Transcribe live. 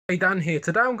Hey, Dan here.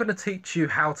 Today I'm going to teach you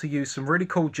how to use some really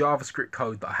cool JavaScript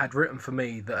code that I had written for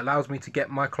me that allows me to get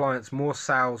my clients more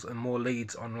sales and more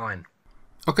leads online.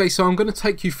 Okay, so I'm going to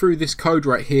take you through this code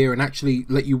right here and actually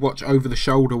let you watch over the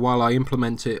shoulder while I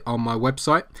implement it on my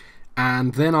website.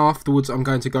 And then afterwards I'm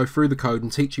going to go through the code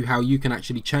and teach you how you can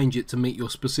actually change it to meet your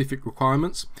specific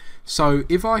requirements. So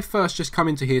if I first just come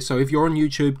into here, so if you're on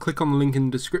YouTube, click on the link in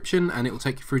the description and it will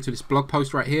take you through to this blog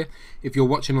post right here. If you're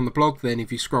watching on the blog, then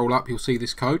if you scroll up you'll see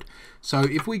this code. So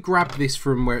if we grab this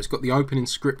from where it's got the opening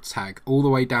script tag all the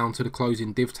way down to the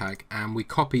closing div tag and we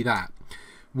copy that,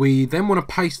 we then want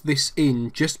to paste this in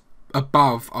just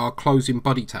above our closing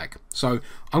body tag. So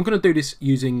I'm going to do this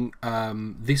using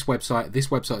this website. This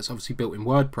website is obviously built in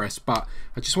WordPress, but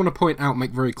I just want to point out,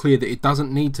 make very clear that it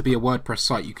doesn't need to be a WordPress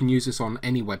site. You can use this on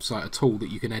any website at all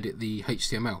that you can edit the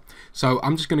HTML. So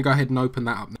I'm just going to go ahead and open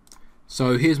that up.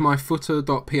 So here's my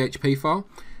footer.php file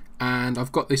and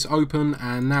I've got this open,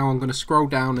 and now I'm going to scroll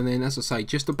down, and then as I say,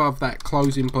 just above that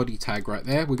closing body tag right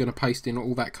there, we're going to paste in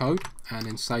all that code and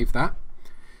then save that.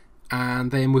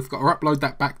 And then we've got to upload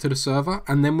that back to the server,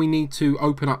 and then we need to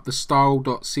open up the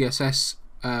style.css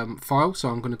file, so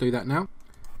I'm going to do that now.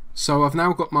 So I've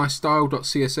now got my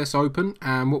style.css open,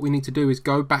 and what we need to do is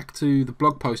go back to the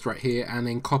blog post right here and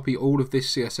then copy all of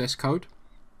this CSS code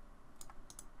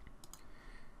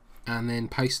and then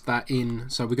paste that in.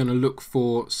 So we're going to look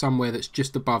for somewhere that's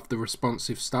just above the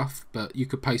responsive stuff, but you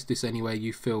could paste this anywhere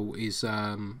you feel is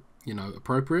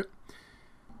appropriate.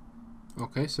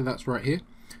 Okay, so that's right here.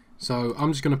 So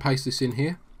I'm just going to paste this in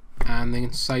here and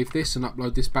then save this and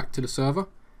upload this back to the server.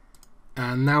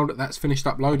 And now that that's finished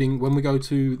uploading, when we go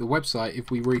to the website, if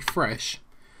we refresh,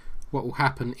 what will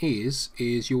happen is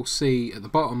you'll see at the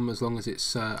bottom, as long as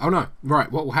it's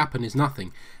what will happen is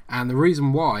nothing. And the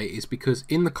reason why is because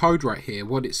in the code right here,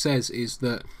 what it says is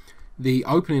that the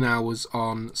opening hours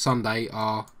on Sunday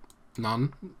are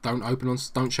none,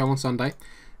 don't show on Sunday.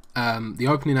 The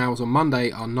opening hours on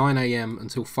Monday are 9 AM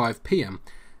until 5 PM.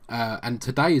 And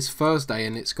today is Thursday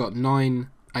and it's got 9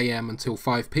 AM until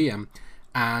 5 PM,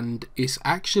 and it's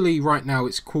actually right now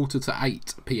it's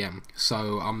 7:45 PM,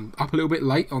 so I'm up a little bit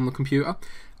late on the computer.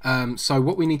 So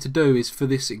what we need to do is, for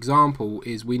this example,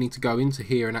 is we need to go into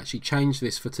here and actually change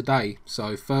this for today.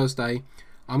 So Thursday,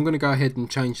 I'm going to go ahead and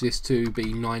change this to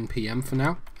be 9 PM for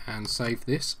now and save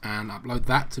this and upload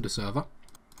that to the server.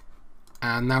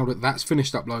 And now that that's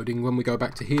finished uploading, when we go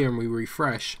back to here and we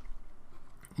refresh,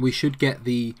 we should get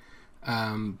the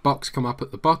box come up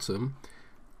at the bottom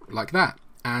like that.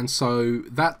 And so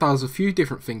that does a few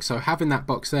different things. So having that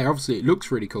box there, obviously it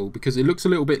looks really cool because it looks a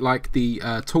little bit like the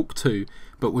talk to,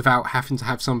 but without having to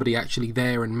have somebody actually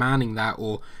there and manning that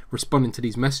or responding to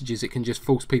these messages. It can just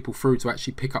force people through to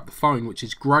actually pick up the phone, which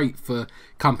is great for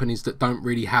companies that don't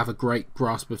really have a great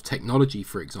grasp of technology,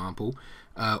 for example,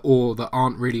 or that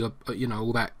aren't really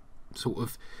all that sort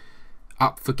of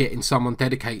up for getting someone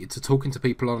dedicated to talking to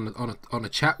people on a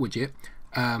chat widget,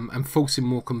 and forcing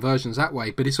more conversions that way.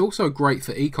 But it's also great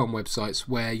for e-com websites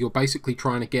where you're basically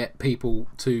trying to get people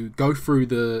to go through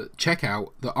the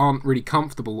checkout that aren't really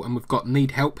comfortable and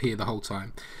need help here the whole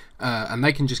time, and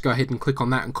they can just go ahead and click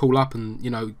on that and call up and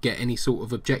get any sort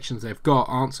of objections they've got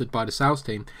answered by the sales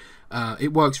team.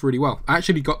 It works really well. I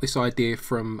actually got this idea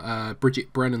from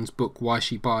Bridget Brennan's book Why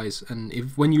She Buys, and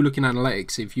when you look in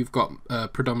analytics, if you've got a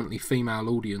predominantly female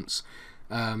audience,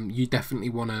 you definitely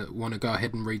want to go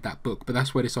ahead and read that book. But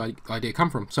that's where this idea come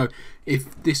from. So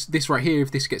if this right here,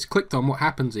 if this gets clicked on, what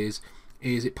happens is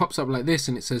it pops up like this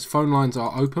and it says phone lines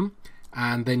are open,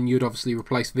 and then you'd obviously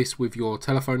replace this with your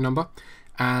telephone number.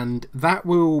 And that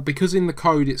will, because in the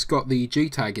code it's got the G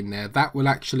tag in there, that will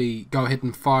actually go ahead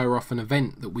and fire off an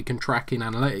event that we can track in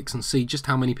analytics and see just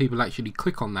how many people actually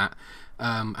click on that.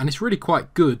 And it's really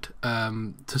quite good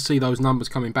to see those numbers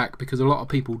coming back, because a lot of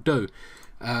people do.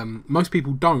 Most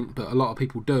people don't, but a lot of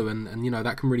people do, and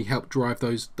that can really help drive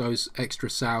those extra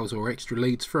sales or extra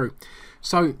leads through.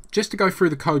 So just to go through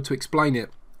the code to explain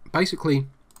it, basically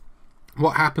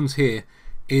what happens here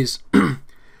is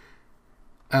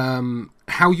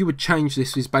how you would change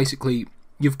this is basically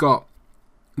you've got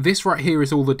this right here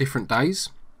is all the different days,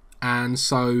 and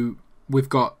so we've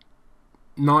got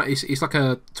it's like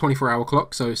a 24-hour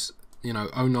clock, so it's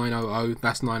 0900,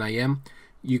 that's 9 AM.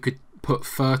 You could put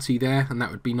 30 there and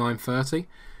that would be 9:30.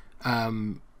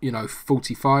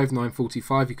 45,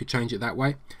 9:45, you could change it that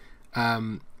way.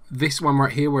 This one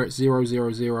right here where it's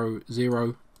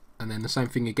 0000 and then the same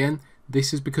thing again,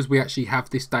 this is because we actually have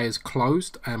this day as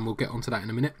closed, and we'll get onto that in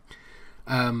a minute.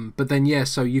 But then yeah,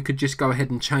 so you could just go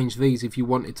ahead and change these if you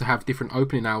wanted to have different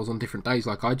opening hours on different days,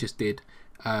 like I just did,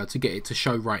 to get it to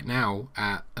show right now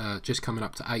at just coming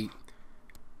up to 8.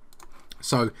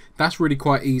 So that's really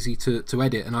quite easy to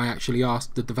edit, and I actually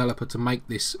asked the developer to make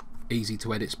this easy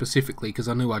to edit specifically because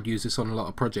I knew I'd use this on a lot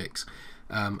of projects,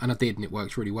 and I did, and it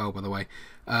works really well, by the way.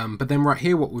 But then right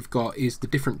here what we've got is the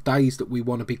different days that we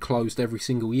want to be closed every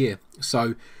single year.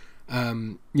 So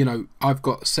you know, I've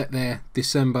got set there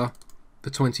December the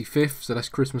 25th, so that's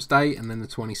Christmas Day, and then the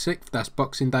 26th, that's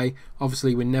Boxing Day.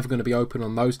 Obviously we're never going to be open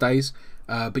on those days,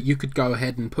 but you could go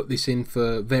ahead and put this in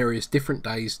for various different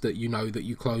days that you know that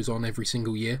you close on every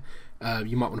single year.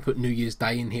 You might want to put New Year's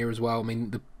Day in here as well. I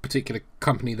mean, the particular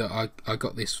company that I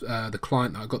got this, the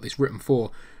client that I got this written for,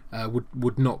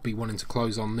 would not be wanting to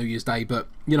close on New Year's Day, but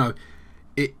you know,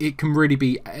 it can really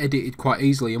be edited quite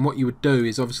easily. And what you would do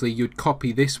is obviously you'd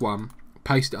copy this one,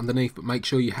 paste it underneath, but make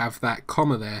sure you have that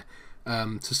comma there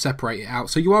to separate it out.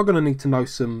 So you are going to need to know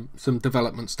some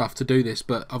development stuff to do this,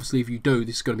 but obviously if you do,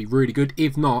 this is going to be really good.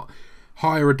 If not,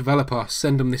 hire a developer,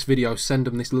 send them this video, send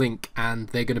them this link, and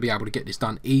they're going to be able to get this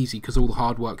done easy because all the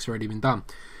hard work's already been done.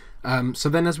 So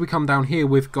then as we come down here,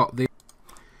 we've got the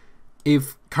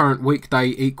if current weekday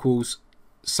equals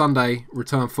Sunday,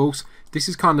 return false. This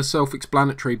is kind of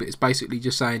self-explanatory, but it's basically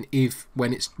just saying if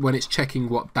when it's checking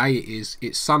what day it is,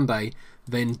 it's Sunday,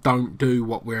 then don't do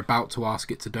what we're about to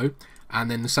ask it to do. And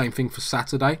then the same thing for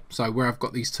Saturday. So where I've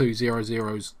got these two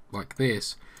 00s like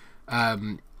this,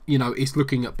 you know, it's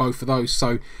looking at both of those.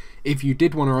 So if you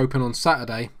did want to open on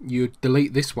Saturday, you'd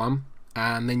delete this one,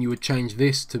 and then you would change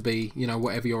this to be, you know,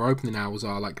 whatever your opening hours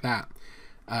are, like that.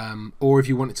 Or if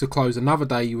you wanted to close another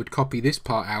day, you would copy this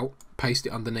part out, paste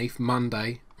it underneath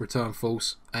Monday, return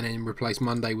false, and then replace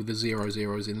Monday with the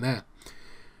 00s in there.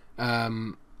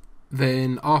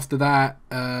 Then after that,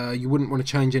 you wouldn't want to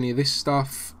change any of this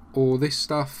stuff or this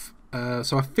stuff.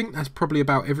 So I think that's probably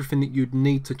about everything that you'd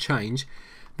need to change.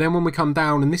 Then when we come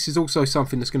down, and this is also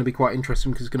something that's going to be quite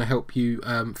interesting because it's going to help you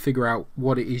figure out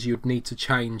what it is you'd need to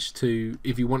change to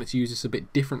if you wanted to use this a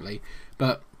bit differently.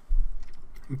 But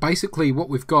basically what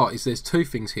we've got is there's two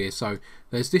things here. So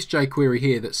there's this jQuery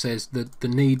here that says the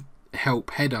need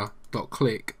help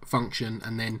header.click function,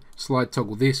 and then slide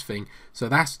toggle this thing. So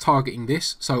that's targeting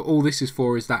this. So all this is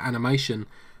for is that animation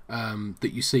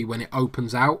that you see when it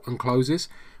opens out and closes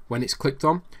when it's clicked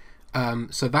on.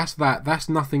 So that's that. That's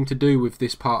nothing to do with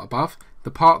this part above.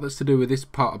 The part that's to do with this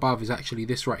part above is actually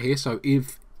this right here. So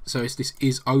it's this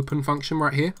is open function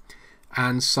right here,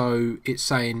 and so it's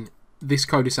saying, this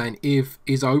code is saying if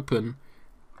is open,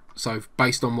 so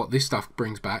based on what this stuff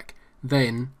brings back,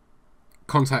 then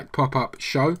contact pop-up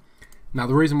show. Now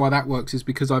the reason why that works is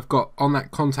because I've got on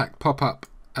that contact pop-up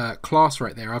class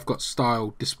right there, I've got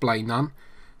style display none.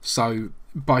 So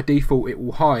by default it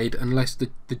will hide unless the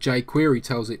jQuery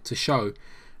tells it to show,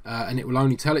 and it will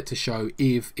only tell it to show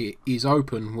if it is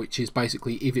open, which is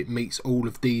basically if it meets all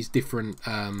of these different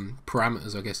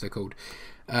parameters, I guess they're called.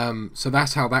 So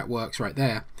that's how that works right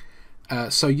there.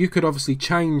 So you could obviously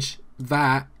change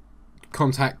that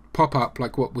contact pop-up,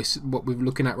 like what we're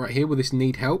looking at right here with this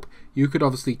need help. You could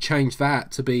obviously change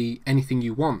that to be anything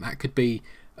you want. That could be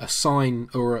a sign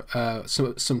or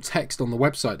some text on the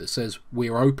website that says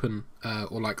we're open,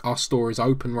 or like our store is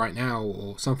open right now,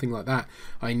 or something like that.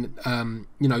 I mean,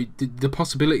 you know, the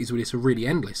possibilities with this are really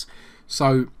endless.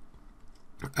 So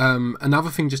another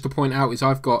thing just to point out is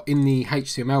I've got in the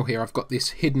HTML here, I've got this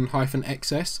hidden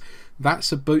 -xs.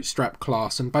 That's a bootstrap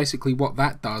class, and basically what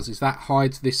that does is that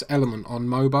hides this element on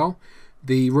mobile.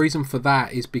 The reason for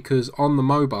that is because on the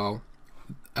mobile,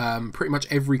 pretty much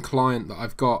every client that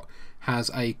I've got has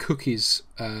a cookies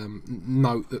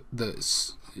note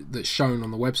that's shown on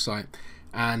the website,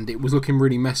 and it was looking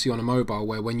really messy on a mobile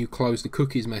where when you close the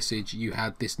cookies message you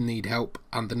had this need help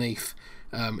underneath.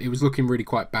 It was looking really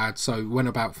quite bad, so went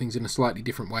about things in a slightly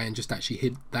different way and just actually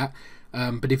hid that.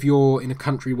 But if you're in a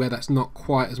country where that's not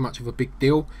quite as much of a big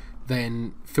deal,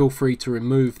 then feel free to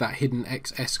remove that hidden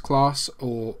XS class,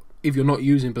 or if you're not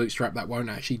using Bootstrap, that won't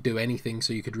actually do anything,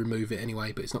 so you could remove it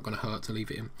anyway, but it's not going to hurt to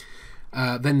leave it in.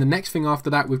 Then the next thing after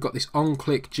that, we've got this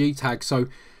on-click G tag. So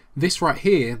this right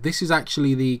here, this is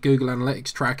actually the Google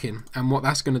Analytics tracking, and what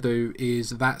that's going to do is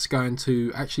that's going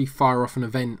to actually fire off an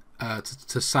event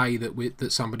to say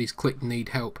that somebody's clicked need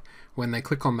help when they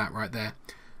click on that right there.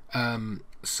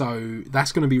 So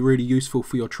that's going to be really useful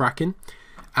for your tracking.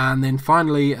 And then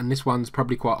finally, and this one's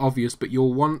probably quite obvious, but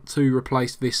you'll want to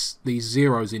replace these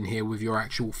zeros in here with your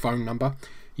actual phone number.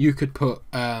 You could put,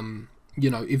 you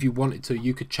know, if you wanted to,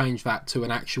 you could change that to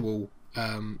an actual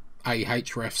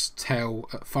Ahrefs tel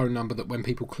phone number that when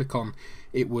people click on,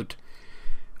 it would,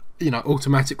 you know,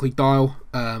 automatically dial.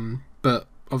 But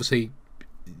obviously,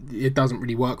 it doesn't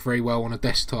really work very well on a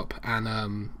desktop,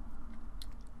 and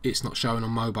it's not showing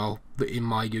on mobile in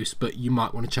my use, but you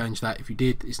might want to change that. If you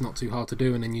did, it's not too hard to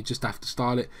do, and then you just have to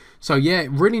style it. So yeah,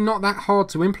 really not that hard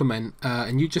to implement,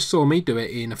 and you just saw me do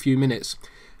it in a few minutes.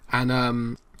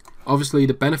 And obviously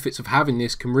the benefits of having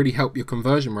this can really help your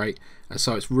conversion rate, and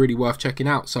so it's really worth checking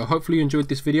out. So hopefully you enjoyed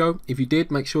this video. If you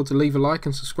did, make sure to leave a like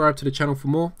and subscribe to the channel for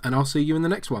more, and I'll see you in the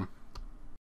next one.